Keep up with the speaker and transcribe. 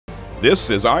This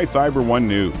is iFIBER 1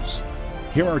 News.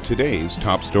 Here are today's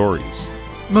top stories.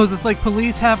 Moses Lake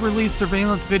police have released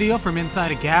surveillance video from inside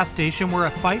a gas station where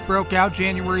a fight broke out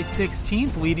January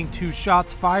 16th, leading to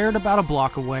shots fired about a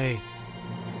block away.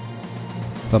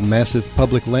 A massive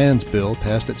public lands bill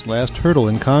passed its last hurdle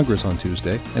in Congress on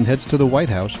Tuesday and heads to the White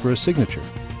House for a signature.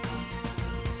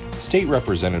 State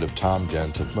Representative Tom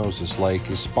Dent of Moses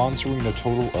Lake is sponsoring a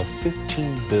total of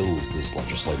 15 bills this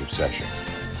legislative session.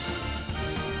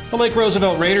 The Lake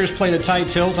Roosevelt Raiders played a tight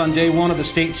tilt on day one of the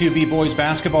State 2B boys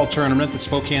basketball tournament at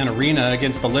Spokane Arena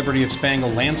against the Liberty of Spangle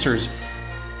Lancers.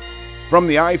 From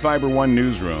the iFIBER 1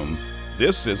 newsroom,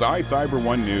 this is iFIBER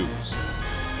 1 News,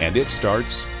 and it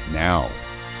starts now.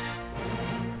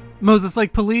 Moses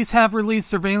Lake police have released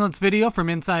surveillance video from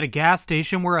inside a gas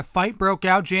station where a fight broke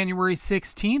out January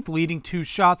 16th, leading to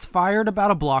shots fired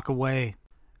about a block away.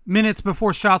 Minutes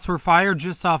before shots were fired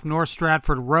just off North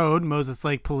Stratford Road, Moses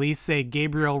Lake police say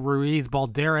Gabriel Ruiz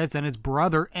Balderas and his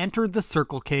brother entered the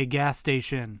Circle K gas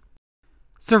station.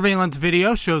 Surveillance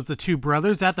video shows the two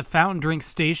brothers at the fountain drink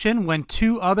station when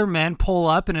two other men pull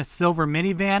up in a silver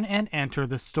minivan and enter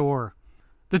the store.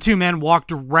 The two men walk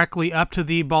directly up to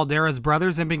the Balderas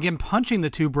brothers and begin punching the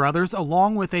two brothers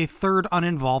along with a third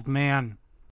uninvolved man.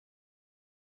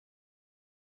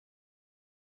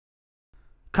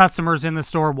 Customers in the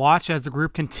store watch as the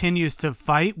group continues to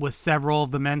fight, with several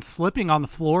of the men slipping on the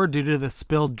floor due to the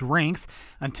spilled drinks,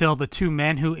 until the two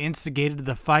men who instigated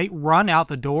the fight run out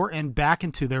the door and back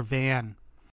into their van.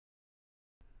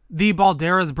 The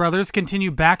Balderas brothers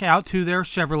continue back out to their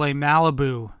Chevrolet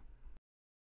Malibu.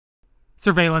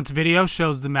 Surveillance video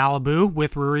shows the Malibu,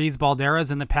 with Ruiz Balderas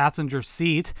in the passenger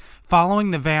seat,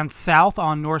 following the van south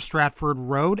on North Stratford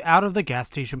Road out of the gas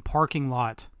station parking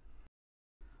lot.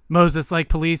 Moses Lake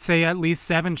police say at least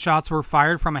 7 shots were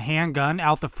fired from a handgun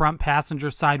out the front passenger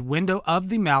side window of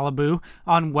the Malibu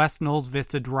on West Knowles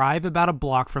Vista Drive, about a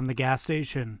block from the gas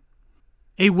station.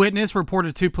 A witness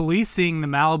reported to police seeing the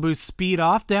Malibu speed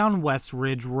off down West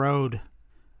Ridge Road.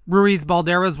 Ruiz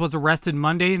Balderas was arrested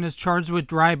Monday and is charged with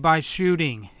drive-by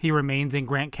shooting. He remains in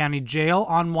Grant County Jail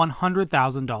on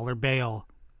 $100,000 bail.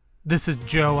 This is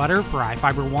Joe Utter for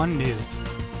iFIBER 1 News.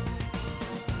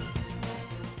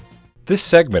 This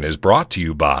segment is brought to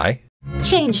you by...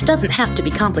 Change doesn't have to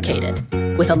be complicated.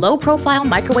 With a low-profile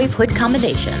microwave hood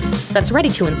combination that's ready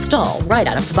to install right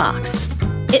out of the box.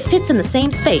 It fits in the same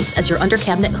space as your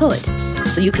under-cabinet hood,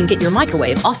 so you can get your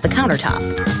microwave off the countertop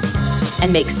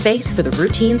and make space for the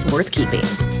routines worth keeping.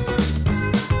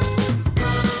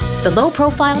 The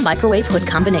low-profile microwave hood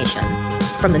combination,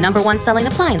 from the #1 selling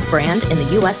appliance brand in the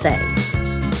USA.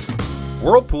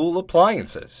 Whirlpool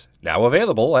Appliances, now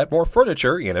available at more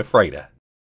furniture in Ephrata.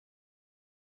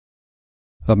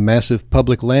 A massive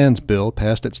public lands bill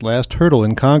passed its last hurdle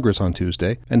in Congress on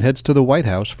Tuesday and heads to the White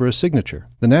House for a signature.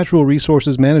 The Natural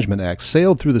Resources Management Act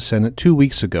sailed through the Senate 2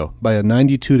 weeks ago by a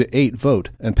 92-8 vote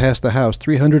and passed the House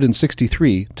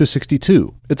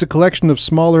 363-62. It's a collection of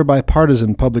smaller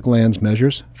bipartisan public lands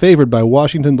measures favored by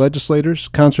Washington legislators,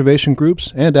 conservation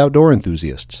groups, and outdoor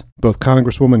enthusiasts. Both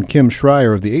Congresswoman Kim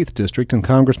Schreier of the 8th District and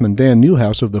Congressman Dan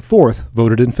Newhouse of the 4th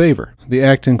voted in favor. The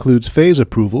act includes phase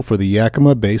approval for the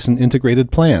Yakima Basin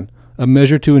Integrated Plan, a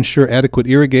measure to ensure adequate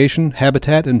irrigation,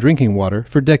 habitat, and drinking water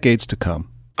for decades to come.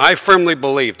 I firmly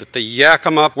believe that the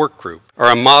Yakima Work Group are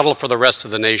a model for the rest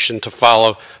of the nation to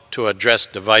follow to address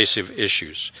divisive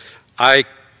issues. I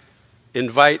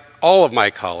invite all of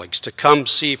my colleagues to come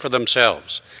see for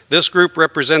themselves. This group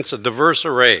represents a diverse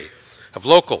array of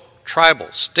local, tribal,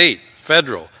 state,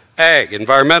 federal, ag,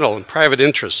 environmental, and private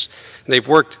interests. And they've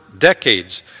worked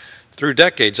through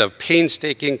decades of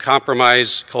painstaking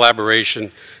compromise,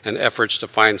 collaboration, and efforts to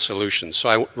find solutions. So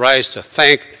I rise to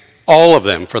thank all of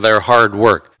them for their hard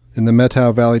work. In the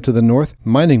Methow Valley to the north,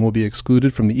 mining will be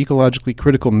excluded from the ecologically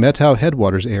critical Methow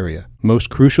Headwaters area. Most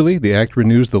crucially, the act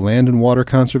renews the Land and Water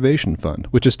Conservation Fund,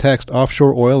 which has taxed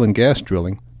offshore oil and gas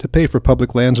drilling to pay for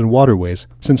public lands and waterways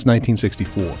since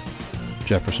 1964.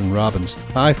 Jefferson Robbins,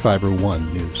 iFIBER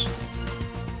 1 News.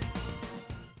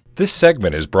 This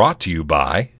segment is brought to you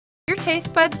by... Your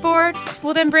taste buds bored?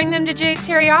 Well, then bring them to Jay's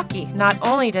Teriyaki. Not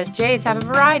only does Jay's have a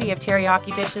variety of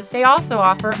teriyaki dishes, they also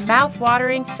offer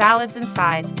mouth-watering salads and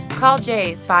sides. Call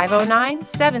Jay's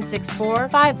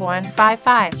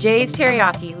 509-764-5155. Jay's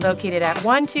Teriyaki, located at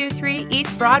 123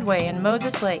 East Broadway in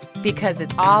Moses Lake, because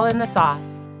it's all in the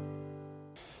sauce.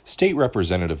 State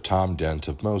Representative Tom Dent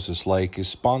of Moses Lake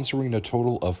is sponsoring a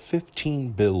total of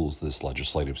 15 bills this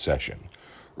legislative session.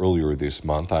 Earlier this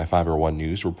month, iFIBER 1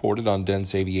 News reported on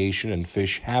Dent's aviation and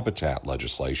fish habitat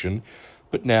legislation,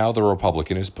 But now the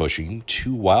Republican is pushing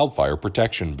 2 wildfire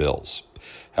protection bills.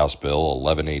 House Bill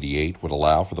 1188 would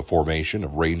allow for the formation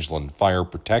of rangeland fire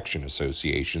protection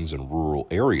associations in rural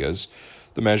areas.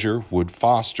 The measure would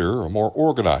foster a more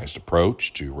organized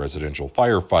approach to residential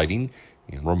firefighting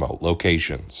in remote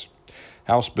locations.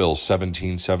 House Bill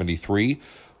 1773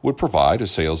 would provide a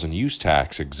sales and use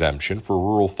tax exemption for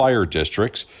rural fire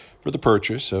districts for the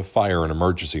purchase of fire and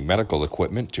emergency medical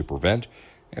equipment to prevent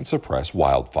and suppress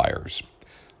wildfires.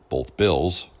 Both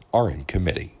bills are in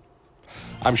committee.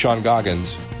 I'm Sean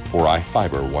Goggins for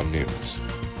iFIBER 1 News.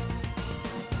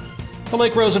 The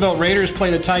Lake Roosevelt Raiders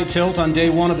played a tight tilt on day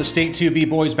 1 of the State 2B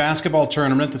boys basketball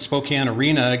tournament at Spokane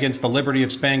Arena against the Liberty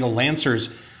of Spangle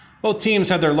Lancers. Both teams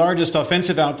had their largest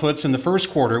offensive outputs in the first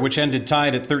quarter, which ended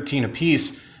tied at 13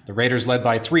 apiece. The Raiders led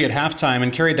by 3 at halftime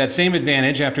and carried that same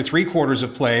advantage after 3 quarters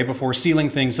of play before sealing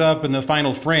things up in the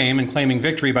final frame and claiming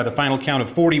victory by the final count of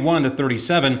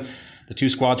 41-37. The two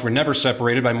squads were never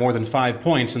separated by more than 5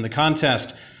 points in the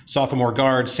contest. Sophomore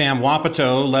guard Sam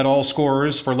Wapato led all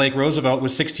scorers for Lake Roosevelt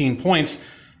with 16 points.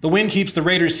 The win keeps the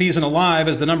Raiders' season alive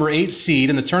as the number 8 seed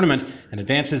in the tournament and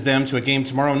advances them to a game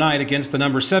tomorrow night against the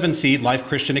number 7 seed Life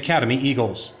Christian Academy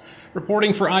Eagles.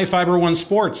 Reporting for iFIBER 1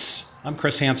 Sports, I'm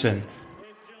Chris Hansen.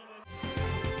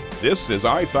 This is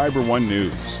iFIBER 1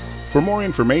 News. For more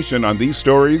information on these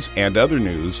stories and other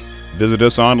news, visit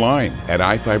us online at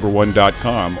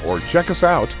iFiber1.com or check us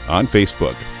out on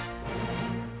Facebook.